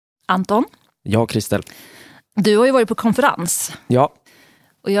Anton. Ja, Kristel. Du har ju varit på konferens. Ja.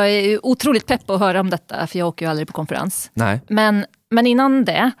 Och jag är ju otroligt pepp på att höra om detta, för jag åker ju aldrig på konferens. Nej. Men innan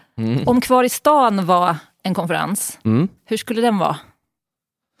det, om Kvar i stan var en konferens, hur skulle den vara?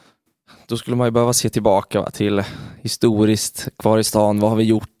 Då skulle man ju behöva se tillbaka till historiskt Kvar i stan. Vad har vi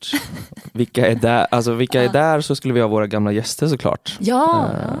gjort? Vilka är där? Alltså vilka är där, så skulle vi ha våra gamla gäster såklart. Ja.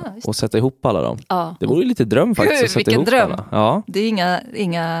 Och sätta ihop alla dem. Ja. Det vore ju lite dröm faktiskt. Att sätta ihop dröm. Alla. Ja. Det är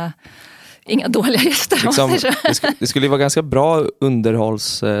inga dåliga gäster. Liksom, det skulle ju vara ganska bra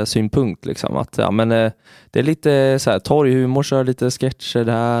underhållssynpunkt. Liksom, att, det är lite så här, torghumor, kör lite sketcher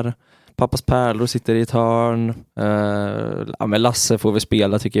där. Pappas pärlor sitter i ett hörn. Men Lasse får vi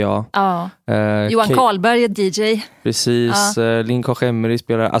spela, tycker jag. Ja. Johan Karlberg är DJ. Precis. Ja. Lincoln Schemmery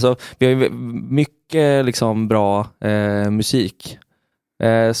spelar. Alltså, vi har ju mycket liksom, bra musik.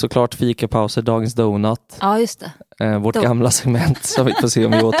 Såklart fikapauser, Dagens Donut. Ja, just det. Vårt gamla segment som vi får se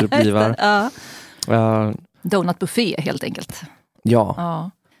om vi återupplivar. Ja. Donutbuffé helt enkelt.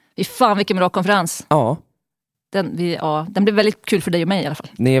 Ja. Fy fan vilken bra konferens. Ja. Den blir väldigt kul för dig och mig i alla fall.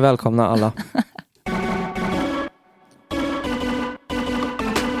 Ni är välkomna alla.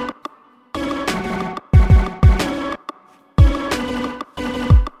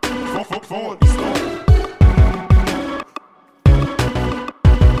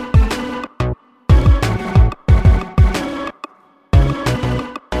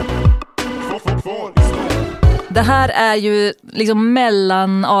 Det här är ju liksom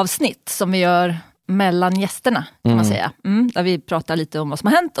mellanavsnitt som vi gör mellan gästerna, kan man säga. Där vi pratar lite om vad som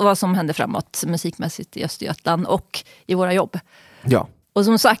har hänt och vad som händer framåt musikmässigt i Östergötland och i våra jobb. Ja. Och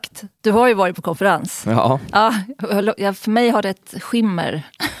som sagt, du har ju varit på konferens. Ja. Ja, för mig har det ett skimmer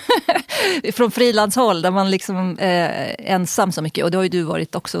från frilanshåll där man liksom är ensam så mycket. Och det har ju du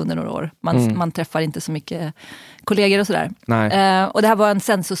varit också under några år. Man träffar inte så mycket kollegor och sådär. Nej. Och det här var en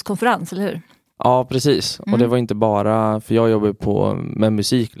censuskonferens, eller hur? Ja, precis. Och det var inte bara, för jag jobbar med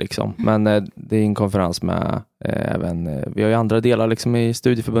musik liksom. Men det är en konferens med även, vi har ju andra delar liksom i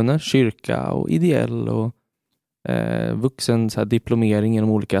studieförbunden, kyrka och ideell och vuxen så här, diplomering inom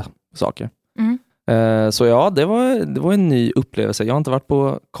olika saker. Så ja, det var en ny upplevelse. Jag har inte varit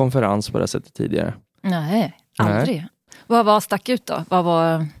på konferens på det sättet tidigare. Nej, aldrig. Nej. Vad stack ut då?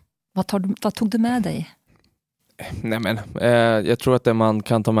 Vad tog du med dig? Nej, men jag tror att det man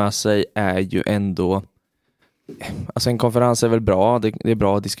kan ta med sig är ju ändå, alltså en konferens är väl bra, det är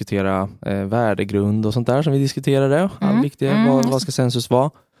bra att diskutera värdegrund och sånt där som vi diskuterade, vad ska census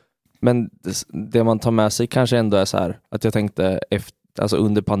vara, men det man tar med sig kanske ändå är så här, att jag tänkte alltså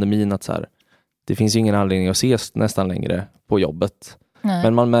under pandemin att så här, det finns ju ingen anledning att ses nästan längre på jobbet. Nej.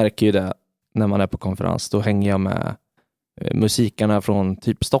 Men man märker ju det när man är på konferens, då hänger jag med musikerna från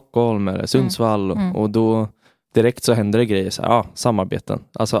typ Stockholm eller Sundsvall och då direkt så händer det grejer, så här, samarbeten.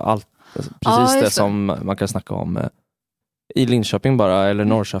 Alltså allt, precis det som man kan snacka om i Linköping bara, eller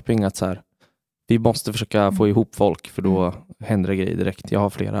Norrköping, att så här, vi måste försöka få ihop folk, för då händer det grejer direkt. Jag har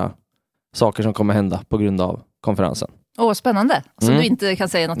flera saker som kommer hända på grund av konferensen. Spännande. Som du inte kan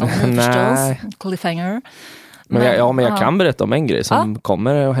säga något om nu förstås. Cliffhanger. Men jag kan berätta om en grej som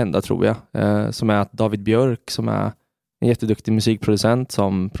kommer att hända, tror jag. Som är att David Björk, som är en jätteduktig musikproducent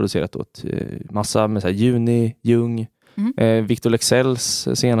som producerat åt massa med så här, Juni, Ljung, Victor Leksells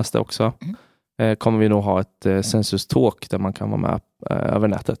senaste också. Kommer vi nog ha ett Census Talk där man kan vara med över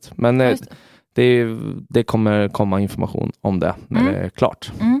nätet. Men det kommer komma information om det när det är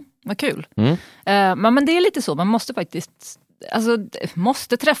klart. Vad kul. Men det är lite så, man måste faktiskt, alltså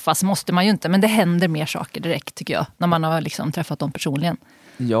måste träffas måste man ju inte, men det händer mer saker direkt, tycker jag, när man har liksom träffat dem personligen.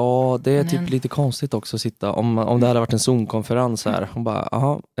 Ja, det är typ lite konstigt också att sitta, om det hade varit en Zoom-konferens här och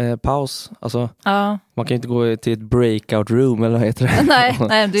bara, paus, alltså man kan ju inte gå till ett breakout room eller vad heter det?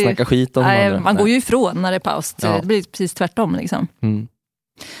 Nej, snacka skit om andra. Man går ju ifrån när det är paus, det blir precis tvärtom liksom.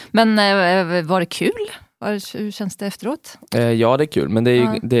 Men var det kul? Hur känns det efteråt? Ja, det är kul, men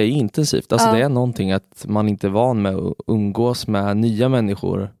det är intensivt. Alltså det är någonting att man inte är van med att umgås med nya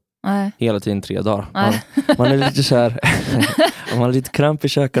människor hela tiden 3 dagar. Man är lite så här, man har lite kramp i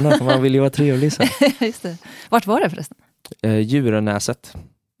kökarna, för man vill ju vara trevlig. Så. Just det. Vart var det förresten? Djurenäset.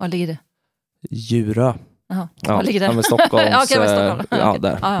 Var ligger det? Djurö. Var ligger det? Ja, med Stockholms, Stockholm. Ja,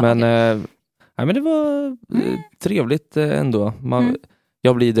 där. Men det var trevligt ändå.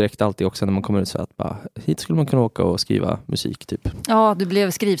 Jag blir direkt alltid också när man kommer ut så att bara, hit skulle man kunna åka och skriva musik typ. Ja, du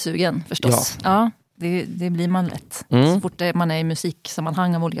blev skrivsugen förstås. Ja, det blir man lätt. Så fort man är i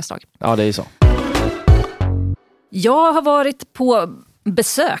musiksammanhang av olika slag. Ja, det är så. Jag har varit på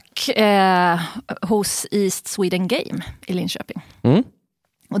besök hos East Sweden Game i Linköping.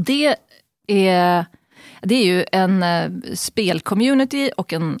 Och det är Det är ju en spelcommunity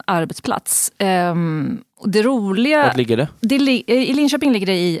och en arbetsplats. Och det roliga... Var ligger det? I Linköping ligger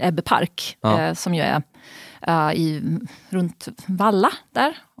det i Ebbe Park, Ja. som ju är runt Valla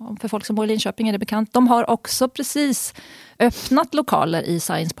där. För folk som bor i Linköping är det bekant. De har också precis öppnat lokaler i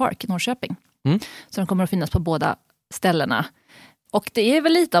Science Park i Norrköping. Så de kommer att finnas på båda ställena. Och det är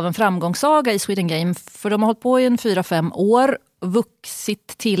väl lite av en framgångssaga i Sweden Game, för de har hållit på i 4-5 år, vuxit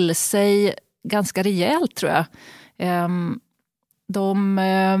till sig ganska rejält, tror jag.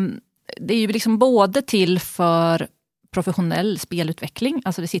 Det är ju liksom både till för professionell spelutveckling,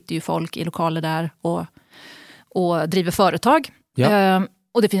 alltså det sitter ju folk i lokaler där och driver företag. Ja.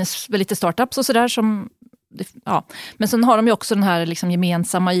 Och det finns väl lite startups och sådär som... Ja. Men sen har de ju också den här liksom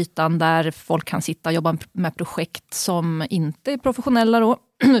gemensamma ytan där folk kan sitta och jobba med projekt som inte är professionella då,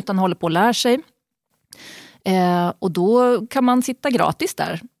 utan håller på att lära sig. Och då kan man sitta gratis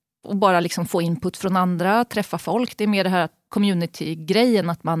där och bara liksom få input från andra, träffa folk. Det är mer det här community-grejen,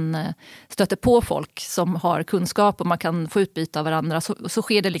 att man stöter på folk som har kunskap och man kan få utbyta av varandra. Så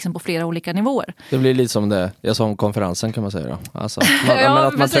sker det liksom på flera olika nivåer. Det blir lite som det jag sa om konferensen, kan man säga då. Alltså,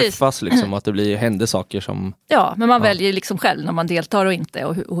 att man träffas liksom, att det händer saker som... Ja, men man väljer liksom själv när man deltar och inte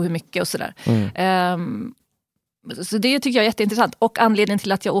och hur mycket och sådär. Så det tycker jag är jätteintressant. Och anledningen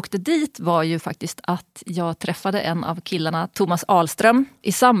till att jag åkte dit var ju faktiskt att jag träffade en av killarna, Thomas Ahlström,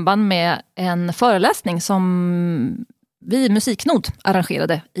 i samband med en föreläsning som vi Musiknod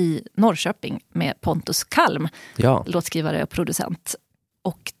arrangerade i Norrköping med Pontus Kalm, låtskrivare och producent.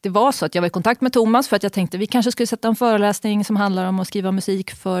 Och det var så att jag var i kontakt med Thomas för att jag tänkte vi kanske skulle sätta en föreläsning som handlar om att skriva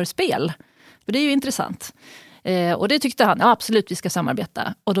musik för spel. För det är ju intressant. Och det tyckte han, ja absolut vi ska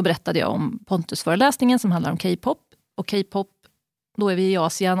samarbeta. Och då berättade jag om Pontus-föreläsningen som handlar om K-pop. Och K-pop, då är vi i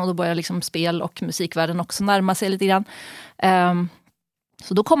Asien och då börjar liksom spel och musikvärlden också närma sig lite grann.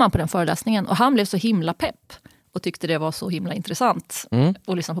 Så då kom han på den föreläsningen och han blev så himla pepp och tyckte det var så himla intressant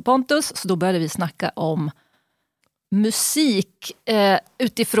att lyssna på Pontus. Så då började vi snacka om musik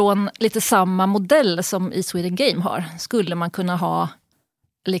utifrån lite samma modell som i Sweden Game har. Skulle man kunna ha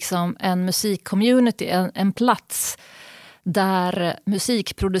liksom en musikcommunity, en plats där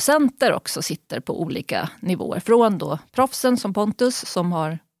musikproducenter också sitter på olika nivåer. Från då proffsen som Pontus som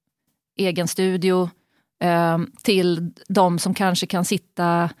har egen studio till de som kanske kan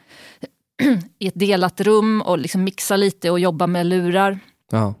sitta i ett delat rum och liksom mixa lite och jobba med lurar.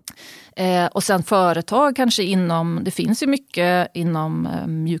 Ja. Och sen företag kanske det finns ju mycket inom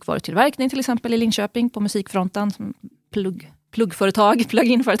mjukvarutillverkning till exempel i Linköping på musikfronten, som plug-in-företag,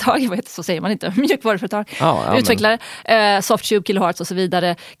 så säger man inte, mjukvaruföretag, utvecklare, Softube, Kilohertz och så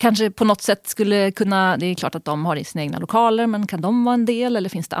vidare. Kanske på något sätt skulle kunna, det är klart att de har i sina egna lokaler, men kan de vara en del eller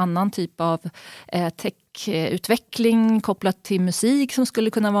finns det annan typ av tech-utveckling kopplat till musik som skulle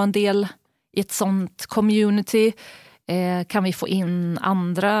kunna vara en del i ett sånt community? Kan vi få in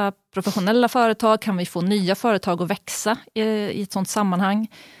andra professionella företag? Kan vi få nya företag att växa i ett sånt sammanhang?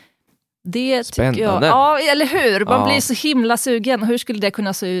 Det tycker jag, ja, eller hur? Man blir så himla sugen. Hur skulle det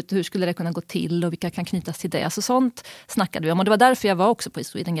kunna se ut? Hur skulle det kunna gå till? Och vilka kan knytas till det? Alltså sånt snackade vi om. Och det var därför jag var också på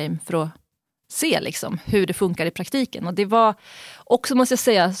Sweden Game, för att se liksom hur det funkar i praktiken. Och det var också, måste jag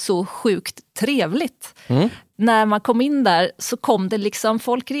säga, så sjukt trevligt. När man kom in där så kom det liksom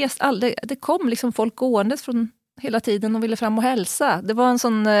folk det kom liksom folk gåendes från hela tiden och ville fram och hälsa. Det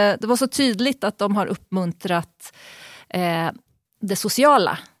var så tydligt att de har uppmuntrat det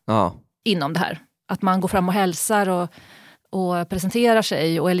sociala inom det här. Att man går fram och hälsar och presenterar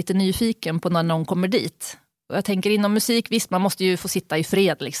sig och är lite nyfiken på när någon kommer dit. Och jag tänker inom musik, visst man måste ju få sitta i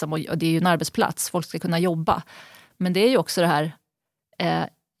fred liksom, och det är ju en arbetsplats, folk ska kunna jobba. Men det är ju också det här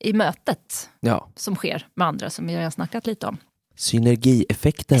i mötet som sker med andra som vi har snackat lite om.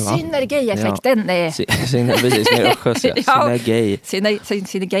 Synergieffekten, va? Synergieffekten.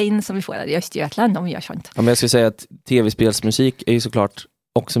 Synergin som vi får i Östergötland, om vi gör sånt. Ja, men jag skulle säga att tv-spelsmusik är ju såklart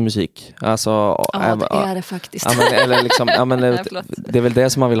också musik. Alltså, det är det faktiskt. Eller liksom, det är väl det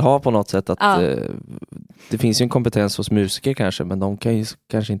som man vill ha på något sätt. Att, det finns ju en kompetens hos musiker kanske, men de kan ju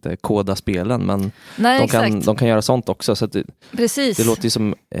kanske inte koda spelen. Men de kan göra sånt också. Så att det låter ju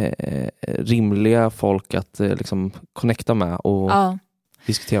som rimliga folk att liksom connecta med och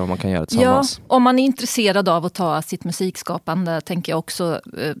diskutera vad man kan göra tillsammans. Ja, om man är intresserad av att ta sitt musikskapande, tänker jag också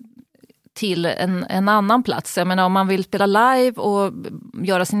till en annan plats. Jag menar, om man vill spela live och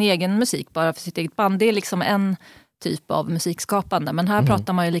göra sin egen musik bara för sitt eget band, det är liksom en typ av musikskapande. Men här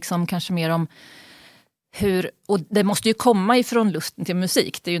pratar man ju liksom kanske mer om och det måste ju komma ifrån lusten till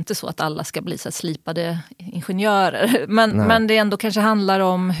musik. Det är ju inte så att alla ska bli så här slipade ingenjörer. Men det ändå kanske handlar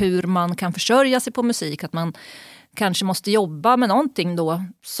om hur man kan försörja sig på musik. Att man kanske måste jobba med någonting då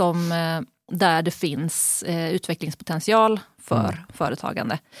som där det finns utvecklingspotential för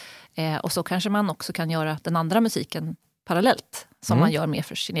företagande. Och så kanske man också kan göra den andra musiken parallellt som man gör mer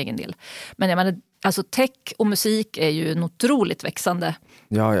för sin egen del. Men jag menar, alltså tech och musik är ju en otroligt växande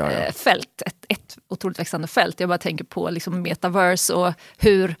fält. Ett otroligt växande fält. Jag bara tänker på liksom metaverse och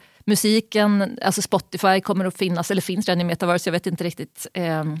hur musiken, alltså Spotify kommer att finnas, eller finns redan i metaverse. Jag vet inte riktigt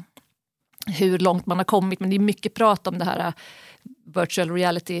hur långt man har kommit, men det är mycket prat om det här virtual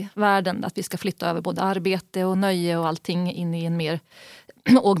reality-världen, att vi ska flytta över både arbete och nöje och allting in i en mer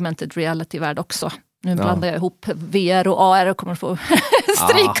augmented reality-värld också. Nu blandar jag ihop VR och AR och kommer få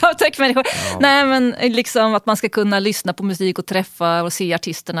stryk av techmänniskor. Ja. Nej, men liksom att man ska kunna lyssna på musik och träffa och se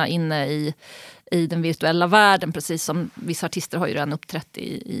artisterna inne i den virtuella världen, precis som vissa artister har ju redan uppträtt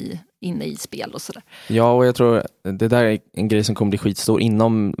inne i spel och sådär. Ja, och jag tror det där är en grej som kommer bli skitstor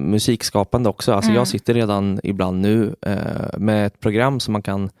inom musikskapande också. Alltså jag sitter redan ibland nu med ett program som man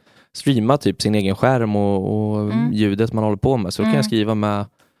kan streama typ sin egen skärm och ljudet man håller på med. Så då kan jag skriva med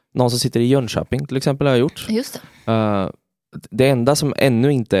någon som sitter i Jönköping till exempel, har jag gjort. Just det. Det enda som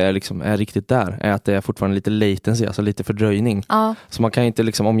ännu inte är riktigt där är att det är fortfarande lite latency, alltså lite fördröjning. Så man kan inte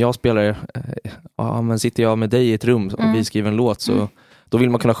liksom, om jag spelar men sitter jag med dig i ett rum och vi skriver en låt, så då vill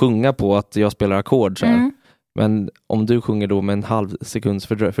man kunna sjunga på att jag spelar ackord så här. Men om du sjunger då med en halv sekunds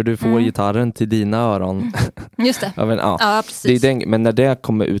fördröjning, för du får gitarren till dina öron. Just det. Precis. Men när det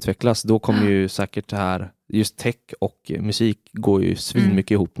kommer utvecklas, då kommer ju säkert det här, just tech och musik går ju svin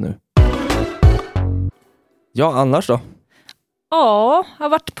mycket ihop nu. Ja, annars då? Ja, jag har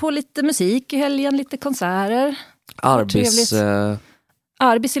varit på lite musik i helgen, lite konserter.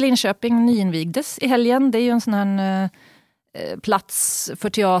 Arbis i Linköping nyinvigdes i helgen. Det är ju en sån här plats för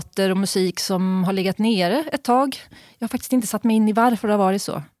teater och musik som har legat nere ett tag. Jag har faktiskt inte satt mig in i varför det har varit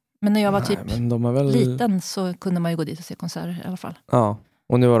så. Men när jag var liten så kunde man ju gå dit och se konserter i alla fall. Ja,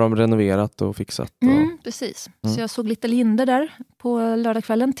 och nu har de renoverat och fixat. Precis. Så jag såg lite Linder där på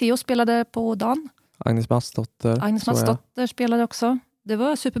lördagskvällen. Theo spelade på dagen. Agnes Matsdotter spelade också. Det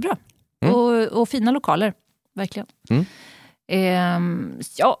var superbra. Och fina lokaler, verkligen.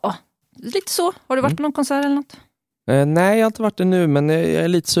 Lite så. Har du varit på någon konsert eller något? Nej, jag har inte varit det nu, men jag är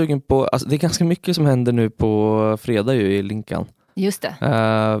lite sugen på, alltså, det är ganska mycket som händer nu på fredag ju i Linkan. Just det.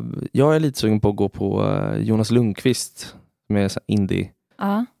 Jag är lite sugen på att gå på Jonas Lundqvist med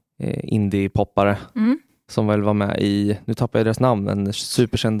indie-poppare. Som väl var med i, nu tappar jag deras namn, men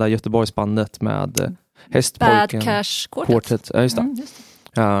superkända Göteborgsbandet med Hästpojken. Bad Cash Quartet. Ja, just det.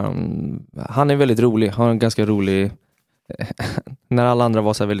 Han är väldigt rolig. Han har en ganska rolig när alla andra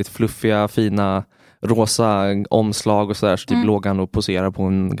var så här väldigt fluffiga, fina, rosa omslag och sådär, så typ låg han och poserar på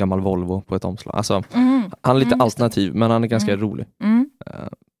en gammal Volvo på ett omslag. Alltså, han är lite alternativ, men han är ganska rolig.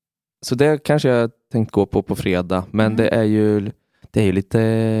 Så det kanske jag tänkt gå på fredag, men det är ju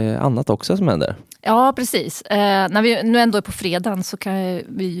lite annat också som händer. Ja, precis. När vi nu ändå är på fredagen så kan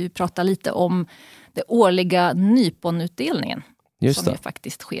vi ju prata lite om det årliga Nyponutdelningen. Just som ju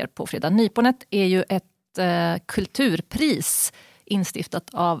faktiskt sker på fredag. Nyponet är ju ett kulturpris instiftat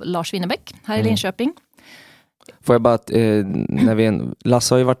av Lars Winnerbäck här i Linköping. Får jag bara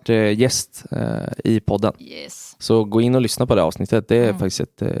Lasse har ju varit gäst i podden. Yes. Så gå in och lyssna på det avsnittet. Det är faktiskt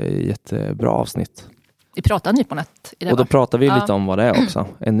ett jättebra avsnitt. Vi pratar Nyponet i det. Och då pratar vi lite om vad det är också,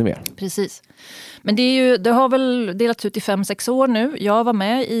 ännu mer. Precis. Men det har väl delats ut i 5-6 år nu. Jag var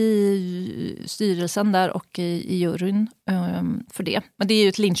med i styrelsen där och i juryn för det. Men det är ju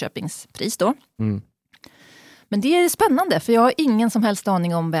ett Linköpingspris då. Men det är spännande, för jag har ingen som helst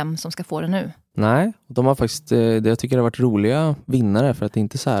aning om vem som ska få det nu. Nej, de har faktiskt, jag tycker det har varit roliga vinnare, för att det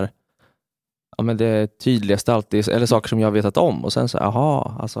inte är så här, ja men det tydligaste alltid, eller saker som jag har vetat om, och sen så,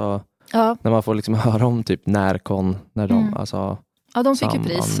 när man får liksom höra om typ Närcon, när de, ja, de fick ju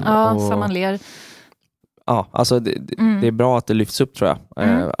pris, Sammanler. Ja, alltså det är bra att det lyfts upp, tror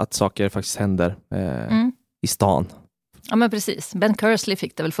jag, att saker faktiskt händer i stan. Ja, men precis. Ben Kersley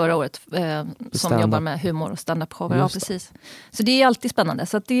fick det väl förra året, som jobbar med humor och stand-up-shower. Ja, precis. Så det är alltid spännande.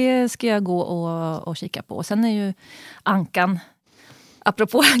 Så att det ska jag gå och kika på. Och sen är ju Ankan,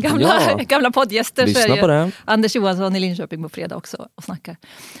 apropå gamla poddgäster, så är det Anders Johansson i Linköping på fredag också och snackar.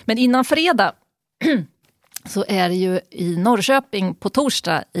 Men innan fredag så är det ju i Norrköping på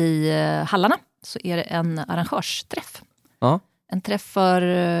torsdag i Hallarna, så är det en arrangörsträff. Ja. En träff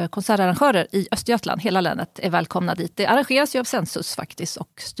för konsertarrangörer i Östergötland. Hela länet är välkomna dit. Det arrangeras ju av Sensus faktiskt och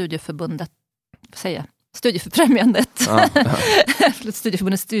Studieförbundet, Studiefrämjandet.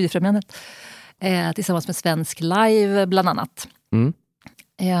 Studieförbundet Studiefrämjandet. Tillsammans med Svensk Live bland annat.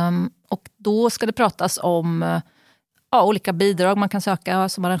 Och då ska det pratas om olika bidrag man kan söka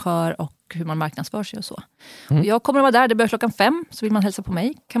som arrangör och och hur man marknadsför sig och så. Och jag kommer att vara där, det börjar 5:00, så vill man hälsa på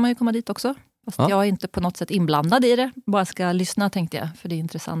mig kan man ju komma dit också. Fast jag är inte på något sätt inblandad i det, bara ska lyssna tänkte jag, för det är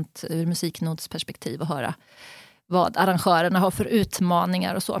intressant ur Musiknods perspektiv att höra vad arrangörerna har för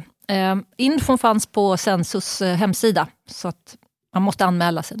utmaningar och så. Infon fanns på Sensus hemsida, så att man måste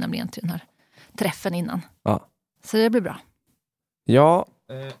anmäla sig nämligen till den här träffen innan. Ja. Så det blir bra. Ja,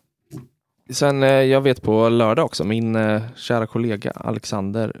 sen jag vet på lördag också, min kära kollega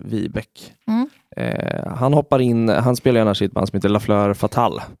Alexander Wibeck. Han hoppar in, han spelar annars i ett band som heter La Fleur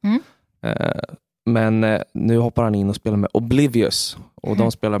Fatale. Men nu hoppar han in och spelar med Oblivious. Och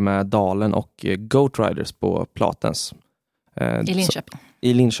de spelar med Dalen och Goat Riders på Platens. I Linköping.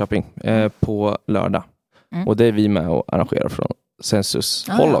 I Linköping på lördag. Och det är vi med och arrangerar från Sensus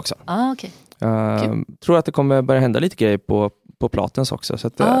håll också. Okay. Tror att det kommer börja hända lite grejer på Platens också. Så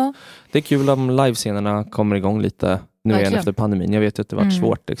att, det är kul om livescenerna kommer igång lite nu igen efter pandemin. Jag vet att det varit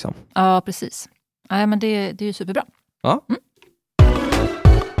svårt liksom. Ja, precis. Nej, men det är ju superbra. Ja.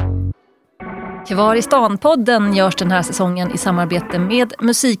 Kvar i stan-podden görs den här säsongen i samarbete med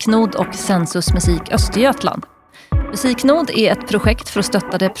Musiknod och Sensus Musik Östergötland. Musiknod är ett projekt för att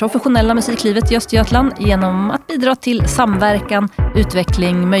stötta det professionella musiklivet i Östergötland genom att bidra till samverkan,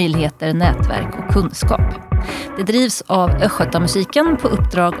 utveckling, möjligheter, nätverk och kunskap. Det drivs av Östgötamusiken på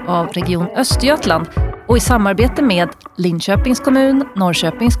uppdrag av Region Östergötland och i samarbete med Linköpings kommun,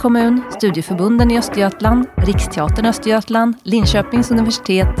 Norrköpings kommun, Studieförbunden i Östergötland, Riksteatern Östergötland, Linköpings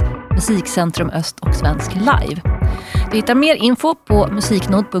universitet, Musikcentrum Öst och Svensk Live. Du hittar mer info på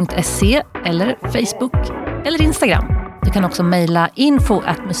musiknod.se eller Facebook eller Instagram. Du kan också mejla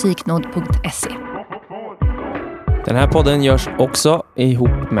info@musiknod.se. Den här podden görs också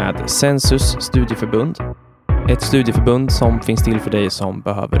ihop med Sensus studieförbund. Ett studieförbund som finns till för dig som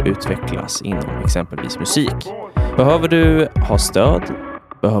behöver utvecklas inom exempelvis musik. Behöver du ha stöd?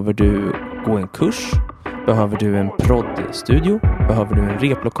 Behöver du gå en kurs? Behöver du en proddstudio? Behöver du en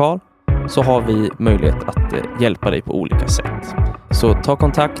replokal? Så har vi möjlighet att hjälpa dig på olika sätt. Så ta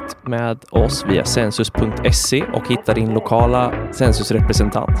kontakt med oss via sensus.se och hitta din lokala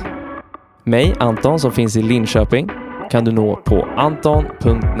Sensus-representant. Mig, Anton, som finns i Linköping, kan du nå på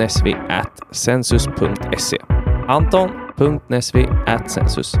anton.nesvi@sensus.se.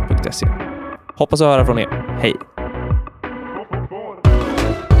 anton.nesvi@sensus.se. Hoppas att höra från er. Hej!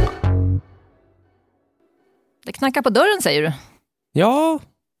 Det knackar på dörren, säger du. Ja.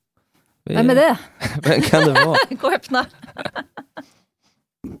 Vem är det? Vem kan det vara? Gå och öppna.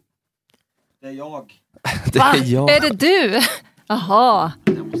 Det är jag. Det är jag. Är det du? Jaha.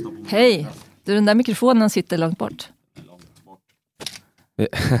 Hej. Du, den där mikrofonen sitter långt bort.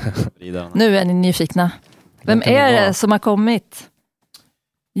 Nu är ni nyfikna. Vem är det som har kommit?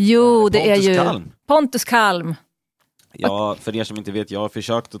 Jo, det är ju Pontus Kalm. Ja, för er som inte vet, jag har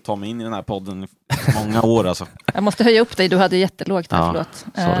försökt att ta mig in i den här podden i många år alltså. Jag måste höja upp dig, du hade jättelågt här, förlåt.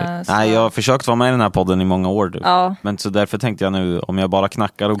 Nej, jag har försökt vara med i den här podden i många år. Ja. Men så därför tänkte jag nu, om jag bara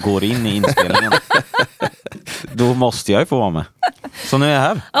knackar och går in i inspelningen, då måste jag ju få vara med. Så nu är jag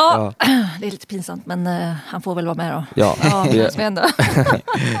här. Ja, det är lite pinsamt, men han får väl vara med då. Ja,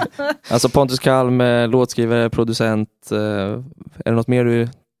 alltså Pontus Kalm, låtskrivare, producent. Är det något mer du...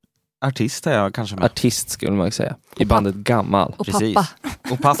 Artist är jag kanske med. Artist skulle man säga. I bandet Gammal. Och precis. pappa.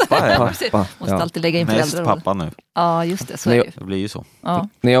 Och pappa är jag. Pappa. Måste alltid lägga in föräldrar. Mest pappa nu. Ja, just det. Så är det. Det blir ju så. Ja.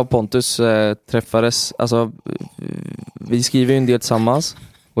 När jag och Pontus träffades, alltså vi skriver ju en del tillsammans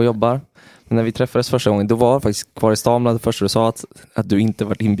och jobbar. Men när vi träffades första gången, då var jag faktiskt kvar i stan det första du sa att du inte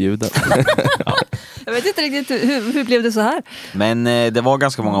varit inbjuden. Ja. Jag vet inte riktigt, hur blev det så här? Men det var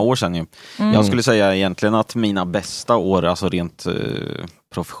ganska många år sedan ju. Jag skulle säga egentligen att mina bästa år, alltså rent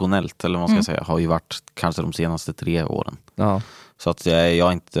professionellt eller vad man ska säga, har ju varit kanske de senaste 3 åren. Ja. Så att jag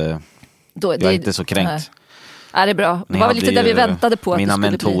är inte så kränkt. Ja, det är bra. Det var väl lite där vi väntade på att mina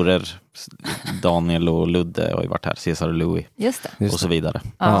det skulle mentorer, Daniel och Ludde, har ju varit här, Cesar och Louis. Just det. Och så vidare.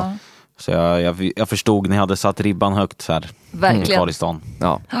 Ja. Så jag förstod, ni hade satt ribban högt så här. Verkligen. Kvar i stan.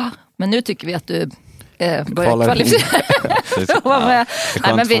 Ja. Men nu tycker vi att du börjar kvalificera. Det är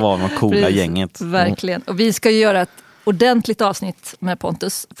skönt att få vara med coola gänget. Verkligen. Och vi ska ju göra ett ordentligt avsnitt med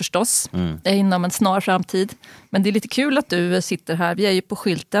Pontus förstås. Inom en snar framtid. Men det är lite kul att du sitter här. Vi är ju på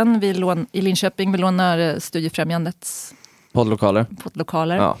Skylten i Linköping. Vi lånar Studiefrämjandets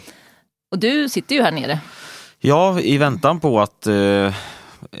poddlokaler. Ja. Och du sitter ju här nere. Ja, i väntan på att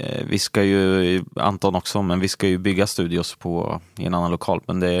vi ska ju, Anton också, men vi ska ju bygga studios i en annan lokal.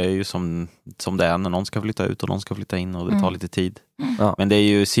 Men det är ju som det är när någon ska flytta ut och någon ska flytta in och det tar lite tid. Ja. Men det är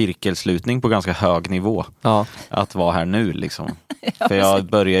ju cirkelslutning på ganska hög nivå Ja. att vara här nu liksom. Ja, För jag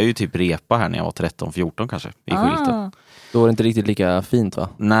började ju typ repa här när jag var 13-14 kanske i Skylten. Då var det inte riktigt lika fint, va?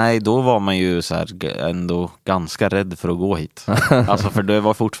 Nej, då var man ju så här ändå ganska rädd för att gå hit. Alltså för det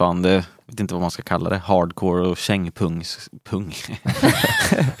var fortfarande, jag vet inte vad man ska kalla det, hardcore och kängpung.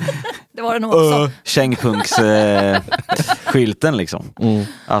 Det var det nog också. Kängpunks skylten liksom.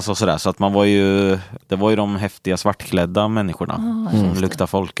 Alltså sådär, så att man var ju, det var ju de häftiga svartklädda människorna som luktade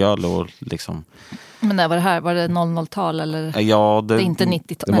folköl och liksom. Men när var det här? Var det 00-tal eller? Ja, det är inte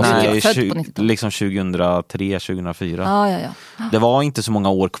 90-tal. Nej, Född på 90-tal. liksom 2003, 2004. Ja. Det var inte så många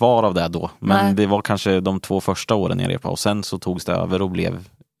år kvar av det då, men Nej. det var kanske de 2 första åren jag repade och sen så togs det över och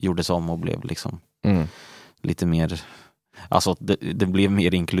gjordes om och blev liksom lite mer, alltså det blev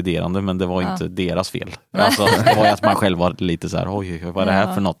mer inkluderande, men det var inte deras fel. Alltså, det var ju att man själv var lite så här, oj, vad är det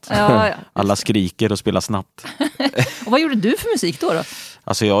här för något? Ja. Alla skriker och spelar snabbt. Och vad gjorde du för musik då?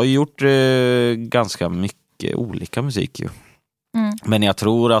 Alltså jag har gjort ganska mycket olika musik ju. Men jag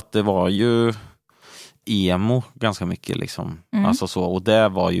tror att det var ju emo ganska mycket liksom. Alltså så, och det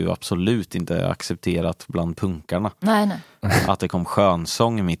var ju absolut inte accepterat bland punkarna. Nej. Att det kom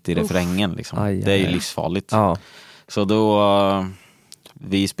skönsång mitt i refrängen liksom. Aj, det är ju aj. livsfarligt. Ja. Så då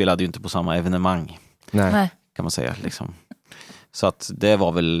vi spelade ju inte på samma evenemang Nej. kan man säga liksom. Så att det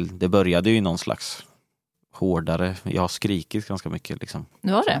var väl, det började ju någon slags hårdare, jag har skrikit ganska mycket liksom.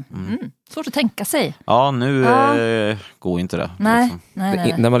 Nu var det? Svårt att tänka sig. Ja, nu går inte det. Nej. Liksom.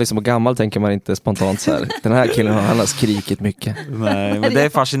 Nej. När man liksom är gammal tänker man inte spontant så här. Den här killen han har skrikit mycket. Nej, men det är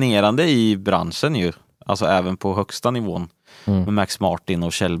fascinerande i branschen ju. Alltså även på högsta nivån. Med Max Martin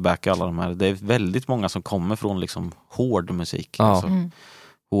och Shellback och alla de här. Det är väldigt många som kommer från liksom hård musik. Ja. Alltså,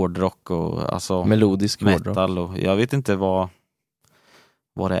 hårdrock och alltså Melodisk hårdrock. metal och jag vet inte vad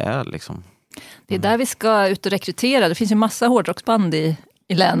det är liksom. Det är där vi ska ut och rekrytera. Det finns ju massa hårdrocksband i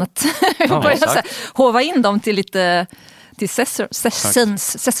länet. Vi får börja så här, hova in dem till lite till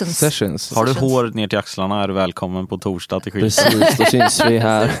sessions. Har du hår ner till axlarna är du välkommen på torsdag till Skylten. Precis, då syns vi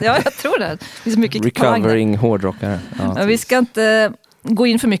här. Ja, jag tror det. Det finns mycket Recovering hårdrockare. Ja. Men vi ska inte gå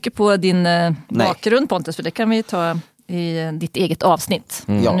in för mycket på din bakgrund, Pontus, för det kan vi ta i ditt eget avsnitt.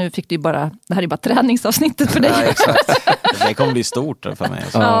 Ja. Nu fick du ju bara, det här är bara träningsavsnittet för dig. Ja, exakt. Det kommer bli stort för mig.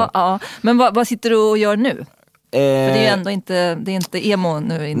 Alltså. Ja. Men vad sitter du och gör nu? För det är ju ändå inte, det är inte emo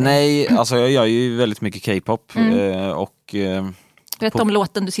nu inne. Nej, alltså jag gör ju väldigt mycket K-pop och berätta om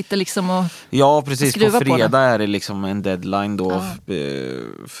låten du sitter liksom och ja, precis. På fredag på är det liksom en deadline då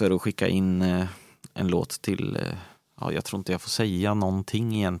för att skicka in en låt till jag tror inte jag får säga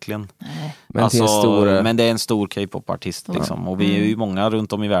någonting egentligen. Nej. Men, alltså, men det är en stor K-pop-artist liksom. Och vi är ju många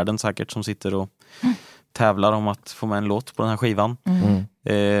runt om i världen säkert som sitter och tävlar om att få med en låt på den här skivan.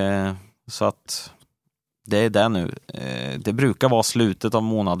 Så att det är det nu. Det brukar vara slutet av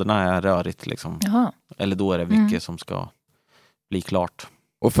månaderna är rörigt liksom. Jaha. Eller då är det mycket som ska bli klart.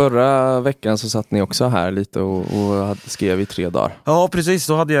 Och förra veckan så satt ni också här lite och skrev i 3 dagar. Ja, precis.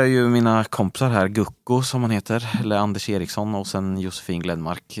 Då hade jag ju mina kompisar här, Gucko som han heter, eller Anders Eriksson och sen Josefin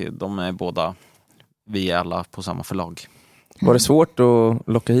Glenmark. De är båda, vi är alla på samma förlag. Var det svårt att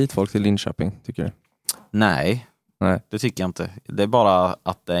locka hit folk till Linköping, tycker du? Nej, Nej. det tycker jag inte. Det är bara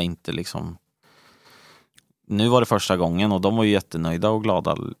att det inte liksom... Nu var det första gången och de var ju jättenöjda och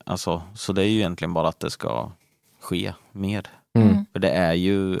glada. Alltså, så det är ju egentligen bara att det ska ske mer. För det är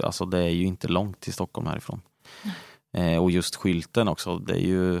ju inte långt till Stockholm härifrån. Och just skylten också, det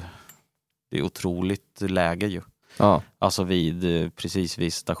är otroligt läge ju. Ja. Alltså precis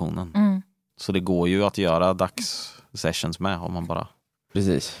vid stationen. Så det går ju att göra dagssessions med om man bara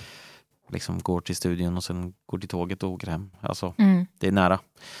Precis. liksom går till studion och sen går till tåget och åker hem. Alltså, det är nära.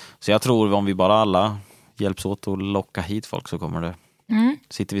 Så jag tror om vi bara alla hjälps åt att locka hit folk så kommer det.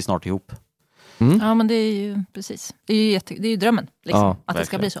 Sitter vi snart ihop. Ja, men det är ju precis. Det är ju drömmen liksom, Ja, att det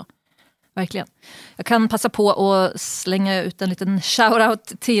ska bli så. Verkligen. Jag kan passa på att slänga ut en liten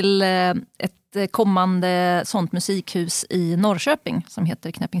shoutout till ett kommande sånt musikhus i Norrköping som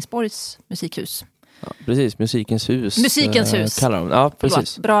heter Knäppingsborgs musikhus. Ja, precis, Musikens hus. Musikens hus. Kallar de. Ja,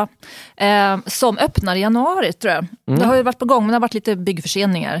 precis. Bra. Som öppnar i januari, tror jag. Det har ju varit på gång, men det har varit lite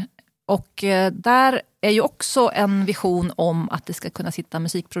byggförseningar. Och där är ju också en vision om att det ska kunna sitta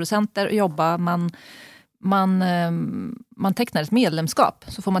musikproducenter och jobba. Man tecknar ett medlemskap,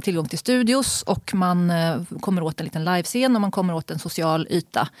 så får man tillgång till studios och man kommer åt en liten livescen och man kommer åt en social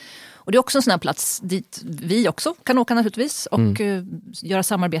yta. Och det är också en sån här plats dit vi också kan åka naturligtvis och göra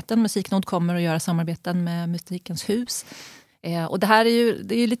samarbeten. Musiknod kommer att göra samarbeten med Musikens hus. Och det är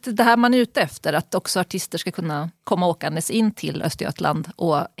ju lite det här man är ute efter, att också artister ska kunna komma åkandes in till Östergötland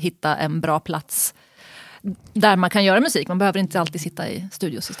och hitta en bra plats där man kan göra musik. Man behöver inte alltid sitta i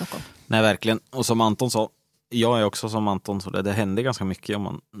studios i Stockholm. Nej, verkligen. Och som Anton sa, jag är också som Anton, så det händer ganska mycket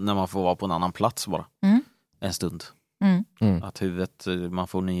när man får vara på en annan plats bara. En stund. Att huvudet, man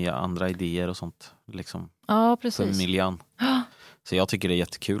får nya andra idéer och sånt. Liksom, ja, precis. för miljön. Så jag tycker det är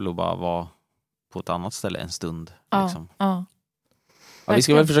jättekul att bara vara på ett annat ställe en stund. Liksom. Ja. Ja, vi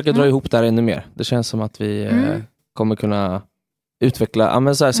ska väl försöka dra ihop det här ännu mer. Det känns som att vi kommer kunna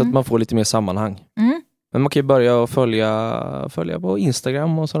utveckla så att man får lite mer sammanhang. Men man kan ju börja och följa på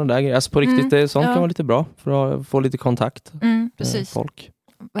Instagram och sådana där grejer. Alltså på riktigt, sånt kan vara lite bra för att få lite kontakt med folk.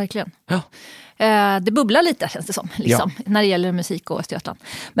 Verkligen. Ja. Det bubblar lite, känns det som, liksom, när det gäller musik och Östergötland.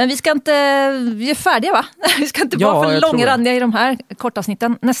 Men vi är färdiga, va? Vi ska inte vara för långrandiga i de här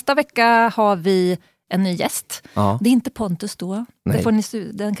kortavsnitten. Nästa vecka har vi en ny gäst. Ja. Det är inte Pontus då. Det får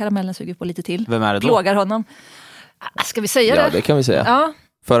ni, den karamellen suger på lite till. Vem är det då? Plågar honom. Ska vi säga det? Ja, det kan vi säga. Ja.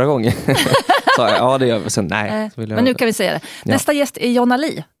 Förra gången sa jag, ja det gör vi. Sen, nej. Men nu kan vi säga det. Nästa gäst är Jonna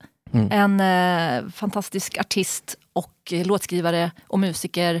Li. En fantastisk artist och låtskrivare och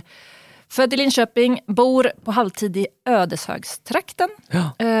musiker. Född i Linköping, bor på halvtid i Ödeshögstrakten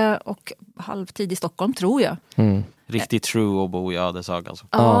och halvtid i Stockholm, tror jag. Riktigt true att bo i Ödeshög alltså.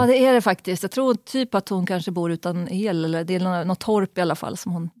 Ja, det är det faktiskt. Jag tror typ att hon kanske bor utan el, eller det är något torp i alla fall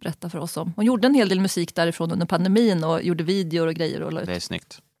som hon berättar för oss om. Hon gjorde en hel del musik därifrån under pandemin och gjorde videor och grejer. Och det är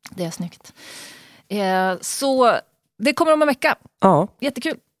snyggt. Det är snyggt. Så det kommer om en vecka. Ja.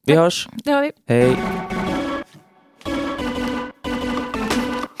 Jättekul. Vi hörs. Det har vi. Hej.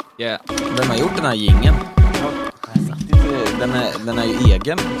 Yeah. Vem har gjort den här jingeln? Den är ju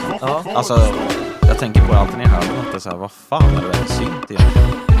egen. Ja. Alltså, jag tänker på det alltid när jag hör den. Så här, vad fan är det en synt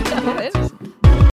egentligen?